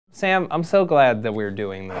Sam, I'm so glad that we're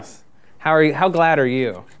doing this. How are you? How glad are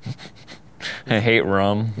you? I hate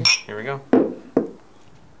rum. Here we go.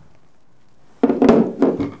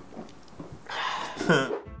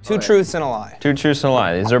 Two truths and a lie. Two truths and a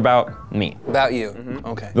lie. These are about me. About you.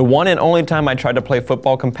 Okay. The one and only time I tried to play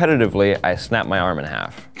football competitively, I snapped my arm in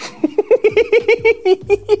half.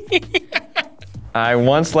 I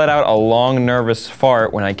once let out a long, nervous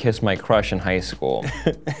fart when I kissed my crush in high school.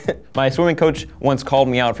 My swimming coach once called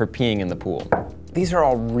me out for peeing in the pool. These are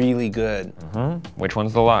all really good. Which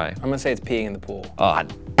one's the lie? I'm gonna say it's peeing in the pool.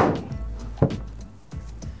 Odd.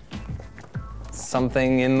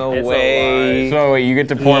 Something in the way. So you get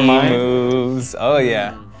to pour he mine? moves. Oh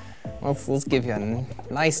yeah. Let's give you a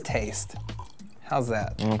nice taste. How's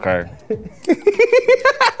that? Okay.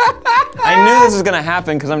 I knew this was gonna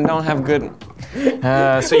happen because I don't have good. So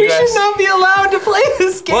you guys should not be allowed to play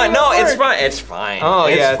this game. What? No, it's fine. It's fine. Oh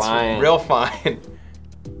yeah, it's fine. real fine.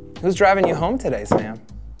 Who's driving you home today, Sam?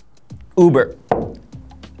 Uber. All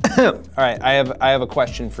right, I have a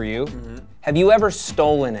question for you. Have you ever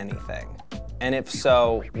stolen anything? And if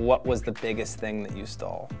so, what was the biggest thing that you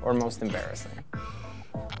stole, or most embarrassing?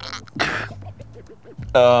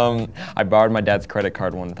 I borrowed my dad's credit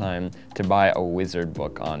card one time to buy a wizard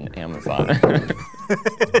book on Amazon.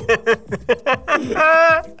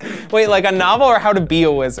 Wait, like a novel or How to Be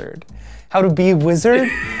a Wizard? How to Be a Wizard?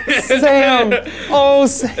 Sam! Oh,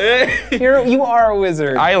 you are a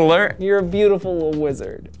wizard. I learned. You're a beautiful little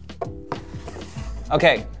wizard.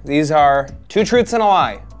 Okay, these are two truths and a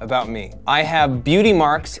lie about me. I have beauty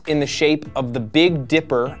marks in the shape of the Big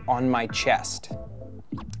Dipper on my chest.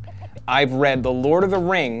 I've read The Lord of the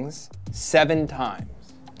Rings 7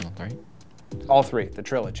 times. All three? All 3, the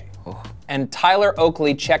trilogy. Oh. And Tyler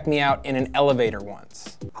Oakley checked me out in an elevator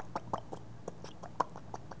once.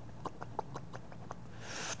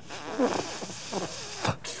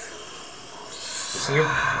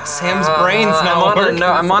 Sam's brain's not working.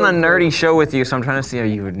 I'm on a nerdy show with you, so I'm trying to see, are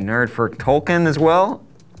you a nerd for Tolkien as well?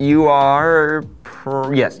 You are,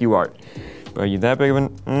 yes, you are. Are you that big of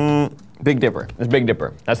an, Big Dipper. It's Big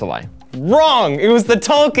Dipper. That's a lie. Wrong! It was the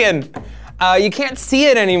Tolkien! You can't see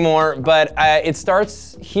it anymore, but it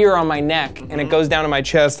starts here on my neck, and it goes down to my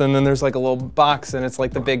chest, and then there's like a little box, and it's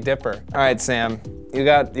like the Big Dipper. All right, Sam, you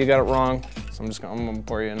got it wrong. So I'm gonna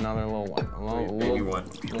pour you another little one. Maybe one.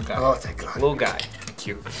 Little guy. Oh, thank God. Little guy. Thank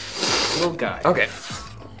you. Little guy. Okay.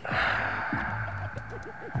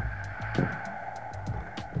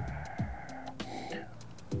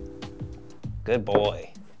 Good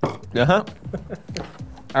boy. Uh-huh.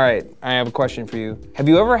 All right, I have a question for you. Have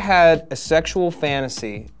you ever had a sexual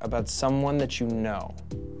fantasy about someone that you know?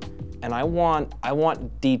 And I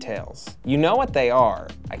want details. You know what they are.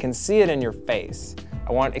 I can see it in your face.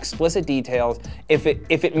 I want explicit details. If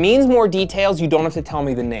it means more details, you don't have to tell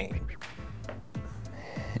me the name.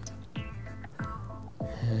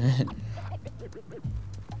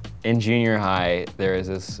 In junior high, there is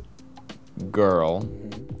this girl.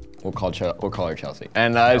 We'll call her Chelsea.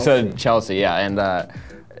 And so Chelsea, yeah, and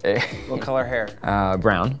What color hair?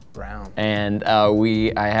 Brown. Brown. And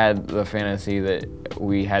I had the fantasy that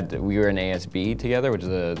we were in ASB together, which is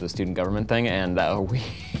the student government thing, and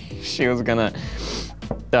she was gonna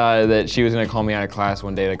call me out of class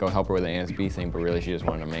one day to go help her with an ASB thing, but really she just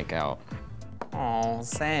wanted to make out. Oh,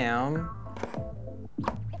 Sam.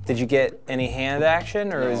 Did you get any hand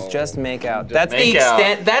action, or is just make out? That's the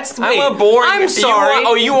extent. That's wait, I'm a boring. I'm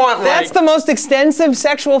sorry. You want That's the most extensive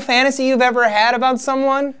sexual fantasy you've ever had about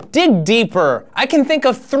someone? Dig deeper. I can think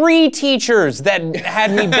of 3 teachers that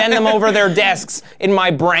had me bend them over their desks in my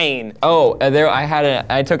brain. Oh,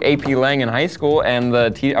 I took AP Lang in high school, and I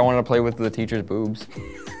wanted to play with the teacher's boobs.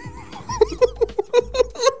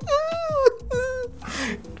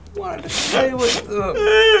 Wanted to play with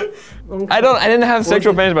the. I didn't have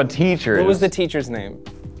sexual fantasies about teachers. What was the teacher's name?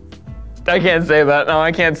 I can't say that. No,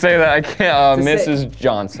 I can't say that. I can't. Mrs.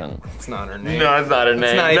 Johnson. It's not her name. No, it's not her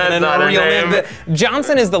name. It's not her real name.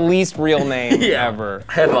 Johnson is the least real name ever.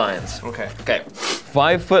 Headlines. Okay.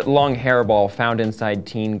 5-foot-long hairball found inside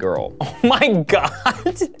teen girl. Oh my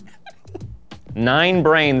God. 9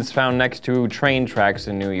 brains found next to train tracks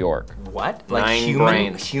in New York. What? 9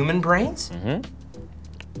 brains. Human brains?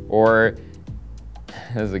 Or,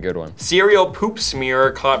 this is a good one. Serial poop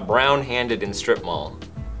smearer caught brown-handed in strip mall.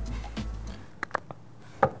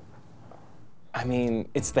 I mean,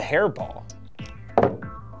 it's the hairball.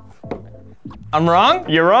 I'm wrong?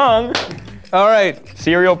 You're wrong. All right.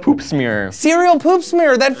 Serial poop smearer. Serial poop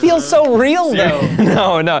smear. That feels so real, though.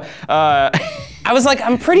 No. I was like,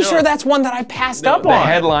 I'm pretty sure that's one that I passed up on. The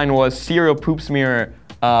headline was serial poop smearer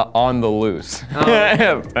on the loose.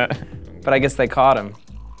 But I guess they caught him.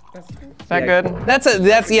 Is that good?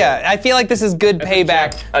 That's yeah. I feel like this is good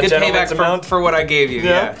payback. A Good gentleman's payback amount? for what I gave you.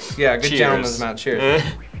 Yeah. Yeah. Good Cheers. gentleman's amount. Cheers.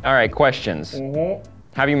 All right, questions.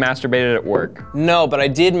 Have you masturbated at work? No, but I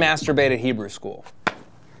did masturbate at Hebrew school.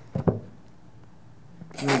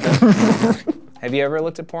 Have you ever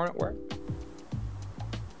looked at porn at work?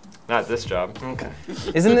 Not this job. Okay.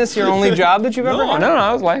 Isn't this your only job that you've ever had? No,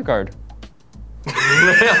 I was lifeguard.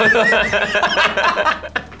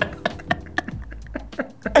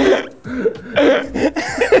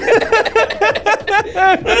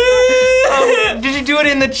 Did you do it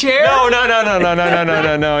in the chair?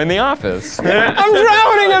 No, in the office.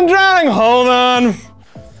 I'm drowning. Hold on.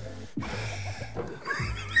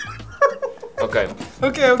 Okay.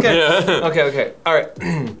 Okay. Yeah. Okay. All right.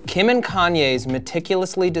 Kim and Kanye's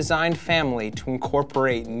meticulously designed family to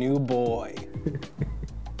incorporate new boy.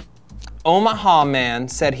 Omaha man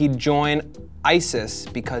said he'd join ISIS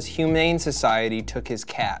because Humane Society took his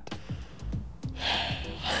cat.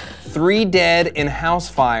 3 dead in house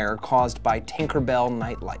fire caused by Tinkerbell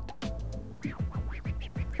nightlight.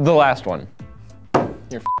 The last one.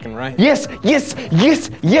 You're f***ing right. Yes. Does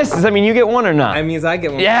that mean you get one or not? That means I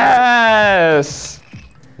get one. Yes!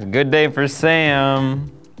 It's a good day for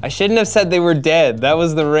Sam. I shouldn't have said they were dead. That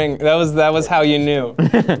was the ring. That was how you knew.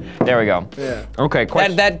 There we go. Yeah. Okay,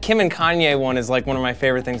 question. That Kim and Kanye one is like one of my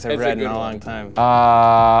favorite things I've read in a long time.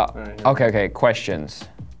 Okay, questions.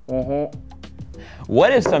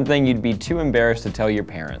 What is something you'd be too embarrassed to tell your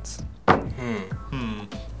parents? I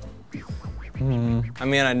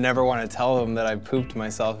mean, I never want to tell them that I pooped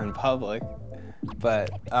myself in public,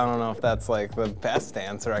 but I don't know if that's like the best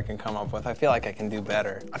answer I can come up with. I feel like I can do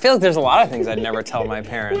better. I feel like there's a lot of things I'd never tell my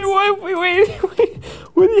parents. Wait.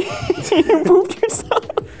 You pooped yourself?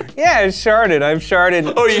 Yeah, I've sharted.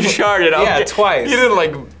 Oh, you sharted? Okay. Yeah, twice. You didn't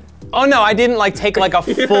like... Oh no, I didn't like take like a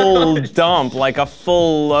full dump, like a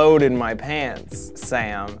full load in my pants,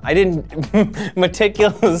 Sam. I didn't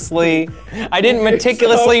meticulously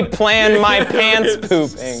plan my pants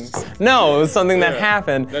pooping. No, it was something that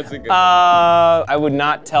happened. That's a good one. I would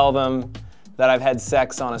not tell them that I've had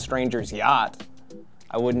sex on a stranger's yacht.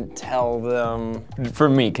 I wouldn't tell them. For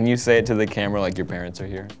me, can you say it to the camera like your parents are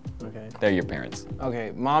here? Okay. They're your parents.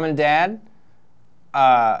 Okay, Mom and Dad,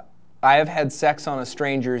 I have had sex on a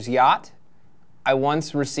stranger's yacht. I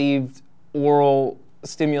once received oral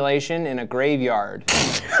stimulation in a graveyard.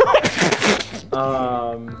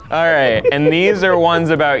 All right, and these are ones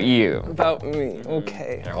about you. About me,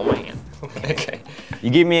 okay. Hold my hand. Okay. You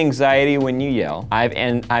give me anxiety when you yell.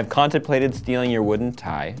 I've contemplated stealing your wooden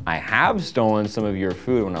tie. I have stolen some of your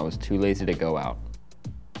food when I was too lazy to go out.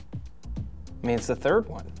 I mean, it's the third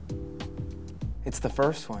one. It's the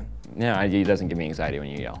first one. No, it doesn't give me anxiety when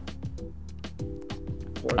you yell.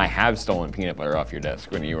 I have stolen peanut butter off your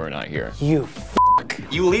desk when you were not here. You fuck.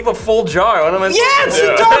 You leave a full jar. What am I Yes,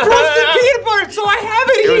 dark roasted peanut butter, so I have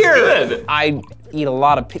it here. It was good. I eat a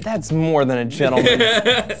lot of that's more than a gentleman.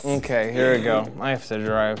 Okay, here we go. I have to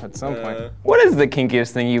drive at some point. What is the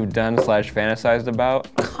kinkiest thing you've done / fantasized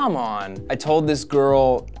about? Come on. I told this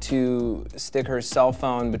girl to stick her cell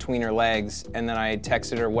phone between her legs, and then I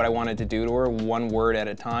texted her what I wanted to do to her, 1 word at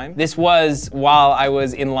a time. This was while I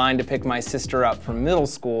was in line to pick my sister up from middle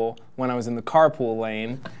school when I was in the carpool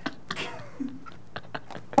lane.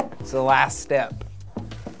 It's the last step.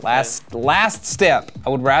 Last step. I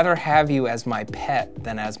would rather have you as my pet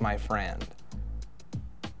than as my friend.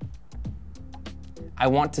 I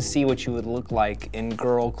want to see what you would look like in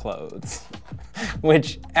girl clothes.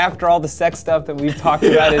 Which, after all the sex stuff that we've talked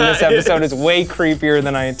about in this episode, is way creepier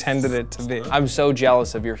than I intended it to be. I'm so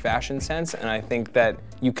jealous of your fashion sense, and I think that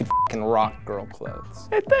you could f***ing rock girl clothes.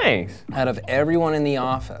 Hey, thanks. Out of everyone in the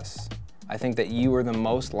office, I think that you are the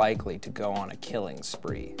most likely to go on a killing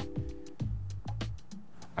spree.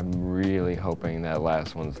 I'm really hoping that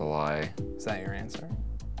last one's a lie. Is that your answer?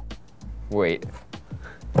 Wait.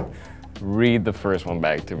 Read the first one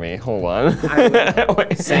back to me. Hold on.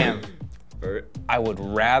 Wait. Sam, I would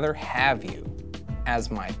rather have you as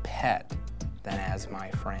my pet than as my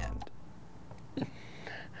friend.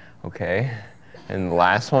 Okay. And the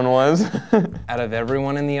last one was? Out of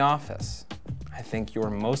everyone in the office, I think you're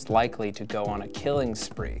most likely to go on a killing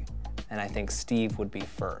spree, and I think Steve would be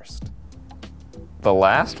first. The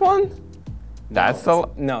last one? That's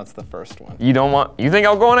No, it's the first one. You think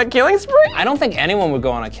I'll go on a killing spree? I don't think anyone would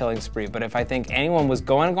go on a killing spree, but if I think anyone was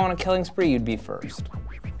going to go on a killing spree, you'd be first.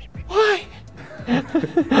 Why?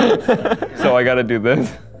 So I gotta do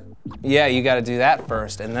this? Yeah, you gotta do that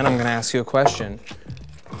first, and then I'm gonna ask you a question.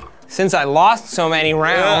 Since I lost so many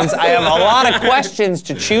rounds, I have a lot of questions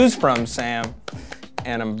to choose from, Sam,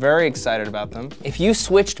 and I'm very excited about them. If you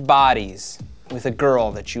switched bodies, with a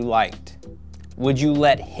girl that you liked, would you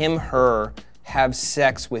let him, her, have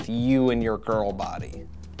sex with you in your girl body?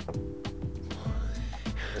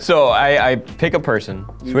 So I pick a person,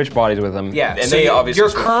 switch bodies with them. Yeah, and so they obviously your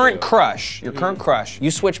switch current too. crush, you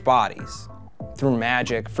switch bodies through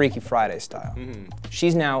magic, Freaky Friday style.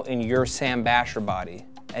 She's now in your Sam Basher body,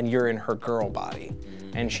 and you're in her girl body.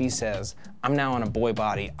 And she says, I'm now in a boy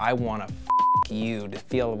body, I wanna f you to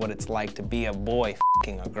feel what it's like to be a boy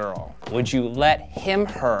f***ing a girl. Would you let him,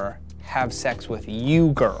 her, have sex with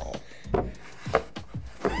you, girl?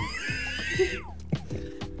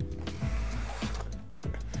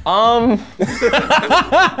 I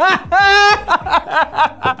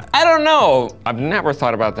don't know. I've never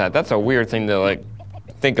thought about that. That's a weird thing to like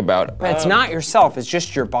think about. It's not yourself, it's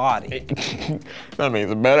just your body. That makes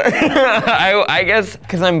it better. I guess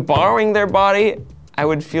because I'm borrowing their body, I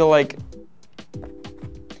would feel like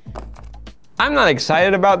I'm not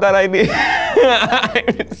excited about that idea.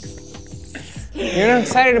 You're not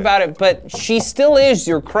excited about it, but she still is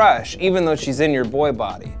your crush, even though she's in your boy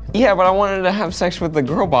body. Yeah, but I wanted to have sex with the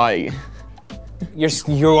girl body.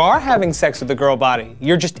 You are having sex with the girl body.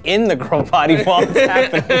 You're just in the girl body while it's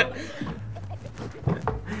happening.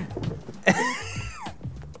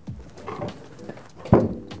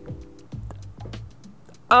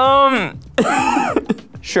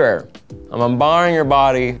 Sure. I'm borrowing your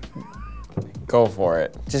body. Go for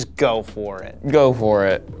it. Just go for it. Go for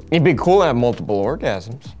it. It'd be cool to have multiple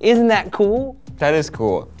orgasms. Isn't that cool? That is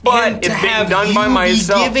cool. But it's being done by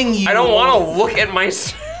myself. I don't want to look at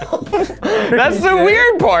myself. That's the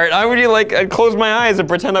weird part. I would like close my eyes and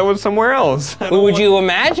pretend I was somewhere else. Who would you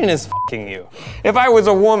imagine is f***ing you? If I was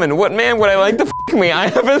a woman, what man would I like to f*** me? I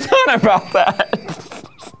haven't thought about that.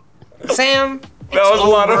 Sam, that was a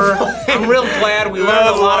lot of fun. I'm real glad we learned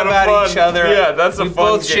a lot about each other. Yeah, that's a fun game to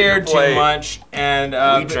play. We both shared too much, and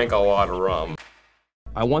we drank a lot of rum.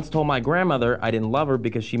 I once told my grandmother I didn't love her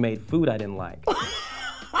because she made food I didn't like.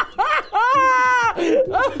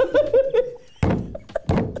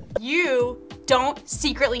 You don't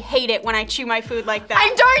secretly hate it when I chew my food like that.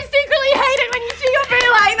 I don't secretly hate it when you chew your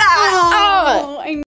food like that. Oh, I